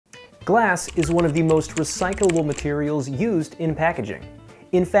Glass is one of the most recyclable materials used in packaging.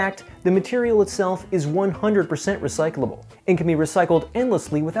 In fact, the material itself is 100% recyclable and can be recycled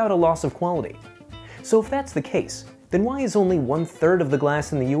endlessly without a loss of quality. So if that's the case, then why is only 1/3 of the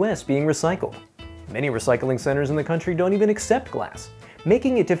glass in the US being recycled? Many recycling centers in the country don't even accept glass,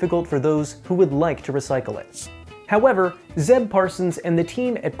 making it difficult for those who would like to recycle it. However, Zeb Parsons and the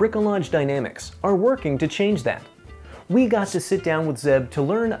team at Bricolage Dynamics are working to change that. We got to sit down with Zeb to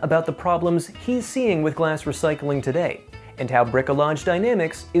learn about the problems he's seeing with glass recycling today, and how Bricolage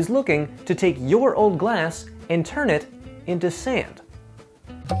Dynamics is looking to take your old glass and turn it into sand.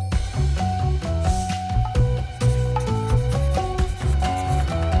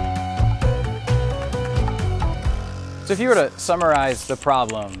 So if you were to summarize the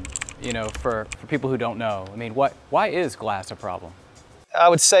problem, for people who don't know, why is glass a problem? I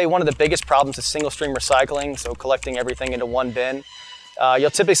would say one of the biggest problems is single stream recycling, so collecting everything into one bin.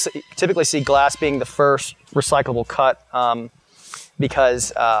 You'll typically see glass being the first recyclable cut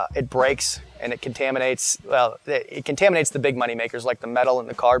because it breaks and it contaminates the big money makers like the metal and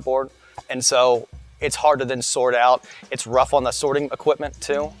the cardboard. And so it's hard to then sort out. It's rough on the sorting equipment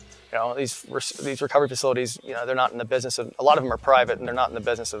too. These recovery facilities, they're not in the business of, a lot of them are private and they're not in the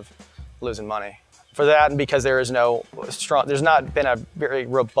business of losing money. For that, and because there's not been a very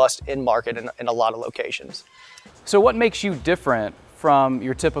robust in market in a lot of locations. So what makes you different from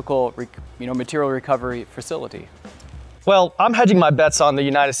your typical material recovery facility? Well, I'm hedging my bets on the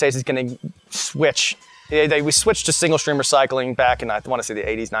United States is going to switch. We switched to single stream recycling back in, I want to say, the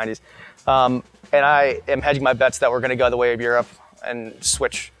 80s, 90s. And I am hedging my bets that we're going to go the way of Europe and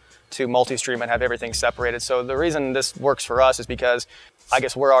switch to multi-stream and have everything separated. So the reason this works for us is because I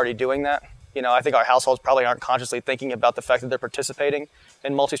guess we're already doing that. I think our households probably aren't consciously thinking about the fact that they're participating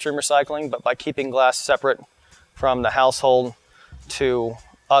in multi-stream recycling, but by keeping glass separate from the household to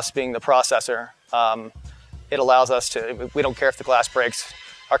us being the processor, it allows us to, we don't care if the glass breaks,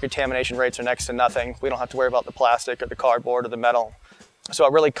 our contamination rates are next to nothing. We don't have to worry about the plastic or the cardboard or the metal. So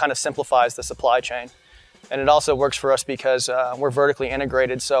it really kind of simplifies the supply chain. And it also works for us because we're vertically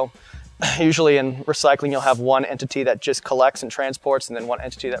integrated. So usually in recycling, you'll have one entity that just collects and transports and then one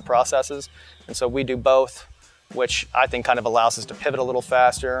entity that processes. And so we do both, which I think kind of allows us to pivot a little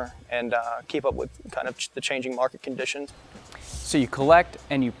faster and keep up with kind of the changing market conditions. So you collect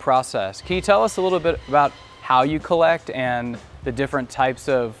and you process. Can you tell us a little bit about how you collect and the different types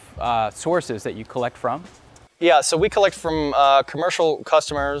of sources that you collect from? Yeah, so we collect from commercial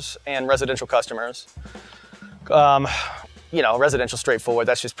customers and residential customers. Residential straightforward,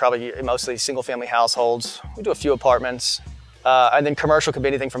 that's just probably mostly single family households. We do a few apartments. And then commercial could be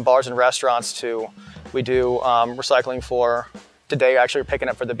anything from bars and restaurants to, we do recycling for, today actually we're picking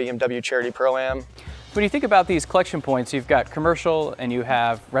up for the BMW Charity Pro-Am. When you think about these collection points, you've got commercial and you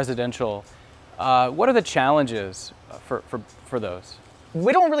have residential. What are the challenges for those?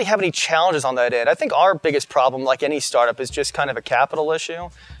 We don't really have any challenges on that end. I think our biggest problem, like any startup, is just kind of a capital issue.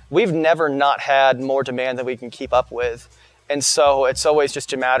 We've never not had more demand than we can keep up with. And so it's always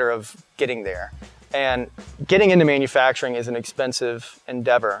just a matter of getting there. And getting into manufacturing is an expensive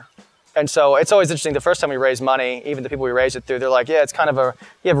endeavor. And so it's always interesting, the first time we raise money, even the people we raise it through, they're like, yeah, it's kind of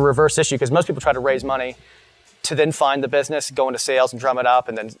you have a reverse issue, because most people try to raise money to then find the business, go into sales and drum it up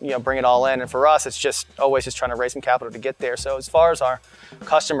and then bring it all in. And for us, it's just always just trying to raise some capital to get there. So as far as our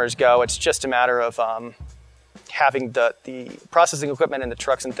customers go, it's just a matter of having the processing equipment and the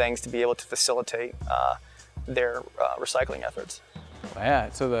trucks and things to be able to facilitate their recycling efforts. Well, yeah,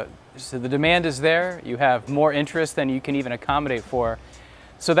 so the demand is there. You have more interest than you can even accommodate for.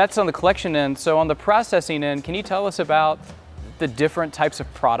 So that's on the collection end. So on the processing end, can you tell us about the different types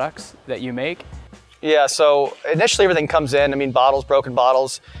of products that you make? Yeah, so initially everything comes in, bottles, broken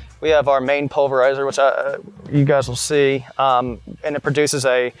bottles. We have our main pulverizer, which you guys will see, and it produces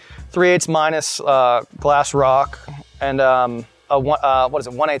a 3/8 minus glass rock and a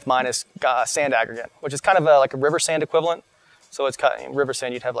 1/8 minus sand aggregate, which is kind of like a river sand equivalent. So it's river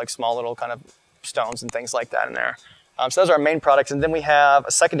sand, you'd have like small little kind of stones and things like that in there. So those are our main products. And then we have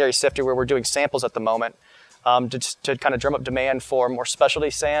a secondary sifter where we're doing samples at the moment to kind of drum up demand for more specialty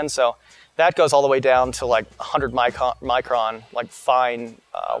sand. So that goes all the way down to like 100 micron, like fine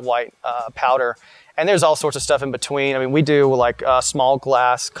white powder. And there's all sorts of stuff in between. We do like small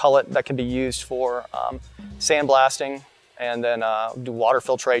glass cullet that can be used for sandblasting, and then do water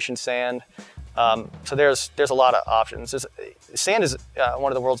filtration sand. So there's a lot of options. Sand is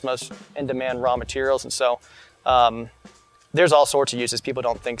one of the world's most in-demand raw materials, and so there's all sorts of uses. People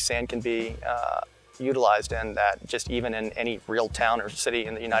don't think sand can be utilized in that, just even in any real town or city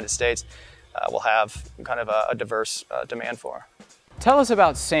in the United States will have kind of a diverse demand for. Tell us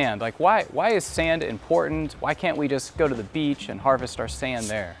about sand. Like, why is sand important? Why can't we just go to the beach and harvest our sand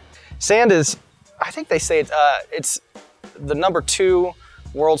there? Sand is, I think they say it's the #2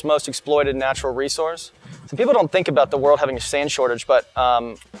 world's most exploited natural resource. So people don't think about the world having a sand shortage, but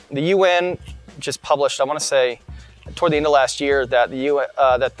the UN just published, I want to say, toward the end of last year, that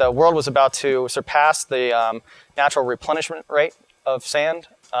the world was about to surpass the natural replenishment rate of sand.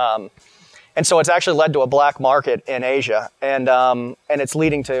 And so it's actually led to a black market in Asia, and it's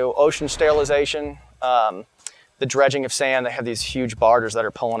leading to ocean sterilization, the dredging of sand. They have these huge barges that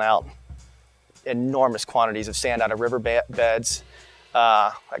are pulling out enormous quantities of sand out of river beds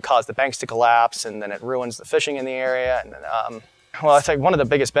that cause the banks to collapse, and then it ruins the fishing in the area. And then, well, I think one of the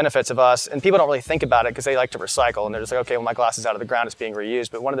biggest benefits of us, and people don't really think about it because they like to recycle, and they're just like, okay, well, my glass is out of the ground, it's being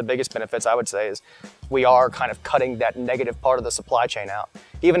reused. But one of the biggest benefits, I would say, is we are kind of cutting that negative part of the supply chain out,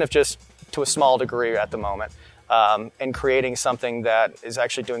 even if just to a small degree at the moment, and creating something that is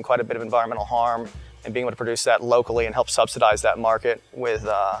actually doing quite a bit of environmental harm, and being able to produce that locally and help subsidize that market with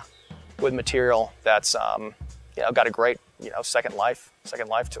material that's got a great second life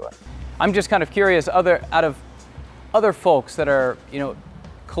to it. I'm just kind of curious, out of other folks that are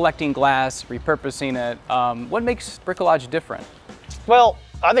collecting glass, repurposing it, what makes Bricolage different? Well,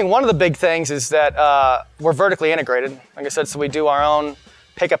 I think one of the big things is that we're vertically integrated. Like I said, so we do our own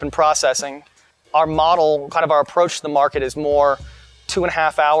pickup and processing. Our model, kind of our approach to the market, is more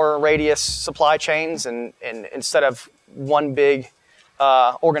 2.5-hour radius supply chains, and instead of one big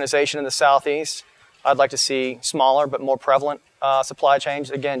organization in the Southeast, I'd like to see smaller but more prevalent supply chains.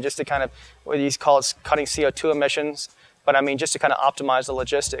 Again, just to kind of, what these call it cutting CO2 emissions, but I mean just to kind of optimize the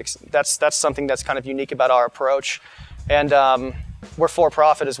logistics. That's something that's kind of unique about our approach. And we're for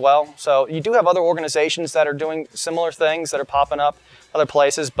profit as well. So you do have other organizations that are doing similar things that are popping up other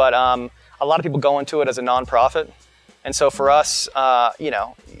places, but a lot of people go into it as a nonprofit. And so for us, a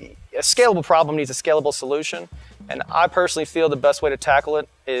scalable problem needs a scalable solution. And I personally feel the best way to tackle it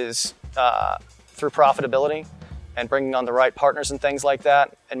is through profitability and bringing on the right partners and things like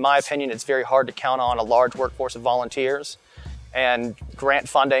that. In my opinion, it's very hard to count on a large workforce of volunteers and grant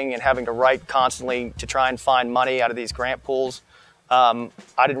funding and having to write constantly to try and find money out of these grant pools. I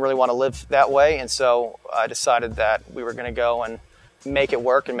didn't really want to live that way, and so I decided that we were going to go and make it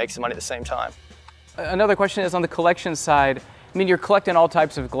work and make some money at the same time. Another question is on the collection side. I mean, you're collecting all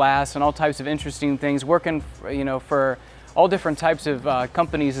types of glass and all types of interesting things, working for all different types of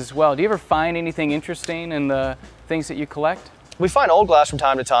companies as well. Do you ever find anything interesting in the things that you collect? We find old glass from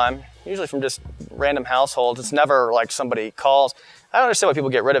time to time, usually from just random households. It's never like somebody calls. I don't understand why people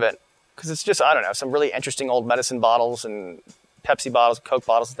get rid of it, because it's just, I don't know, some really interesting old medicine bottles and Pepsi bottles, Coke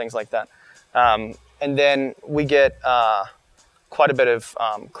bottles, and things like that. And then we get quite a bit of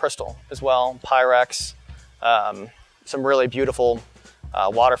crystal as well, Pyrex, some really beautiful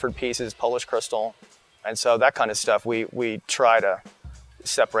Waterford pieces, Polish crystal. And so that kind of stuff we try to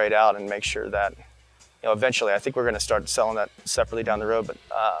separate out and make sure that, eventually, I think we're going to start selling that separately down the road, but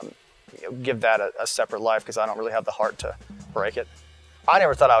give that a separate life, because I don't really have the heart to break it. I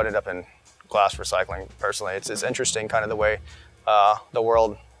never thought I would end up in glass recycling, personally. It's interesting kind of the way the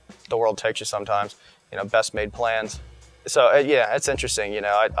world takes you sometimes, best made plans. So yeah, it's interesting.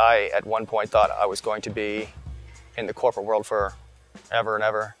 I at one point thought I was going to be in the corporate world for ever and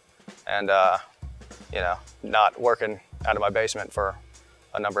ever, and not working out of my basement for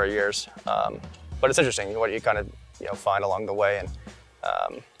a number of years. But it's interesting what you kind of find along the way, and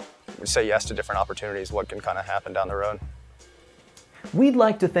say yes to different opportunities, what can kind of happen down the road. We'd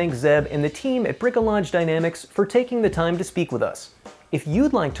like to thank Zeb and the team at Bricolage Dynamics for taking the time to speak with us. If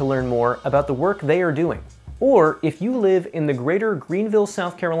you'd like to learn more about the work they are doing, or if you live in the greater Greenville,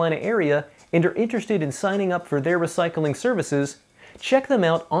 South Carolina area and are interested in signing up for their recycling services, check them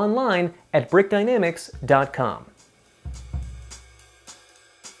out online at brickdynamics.com.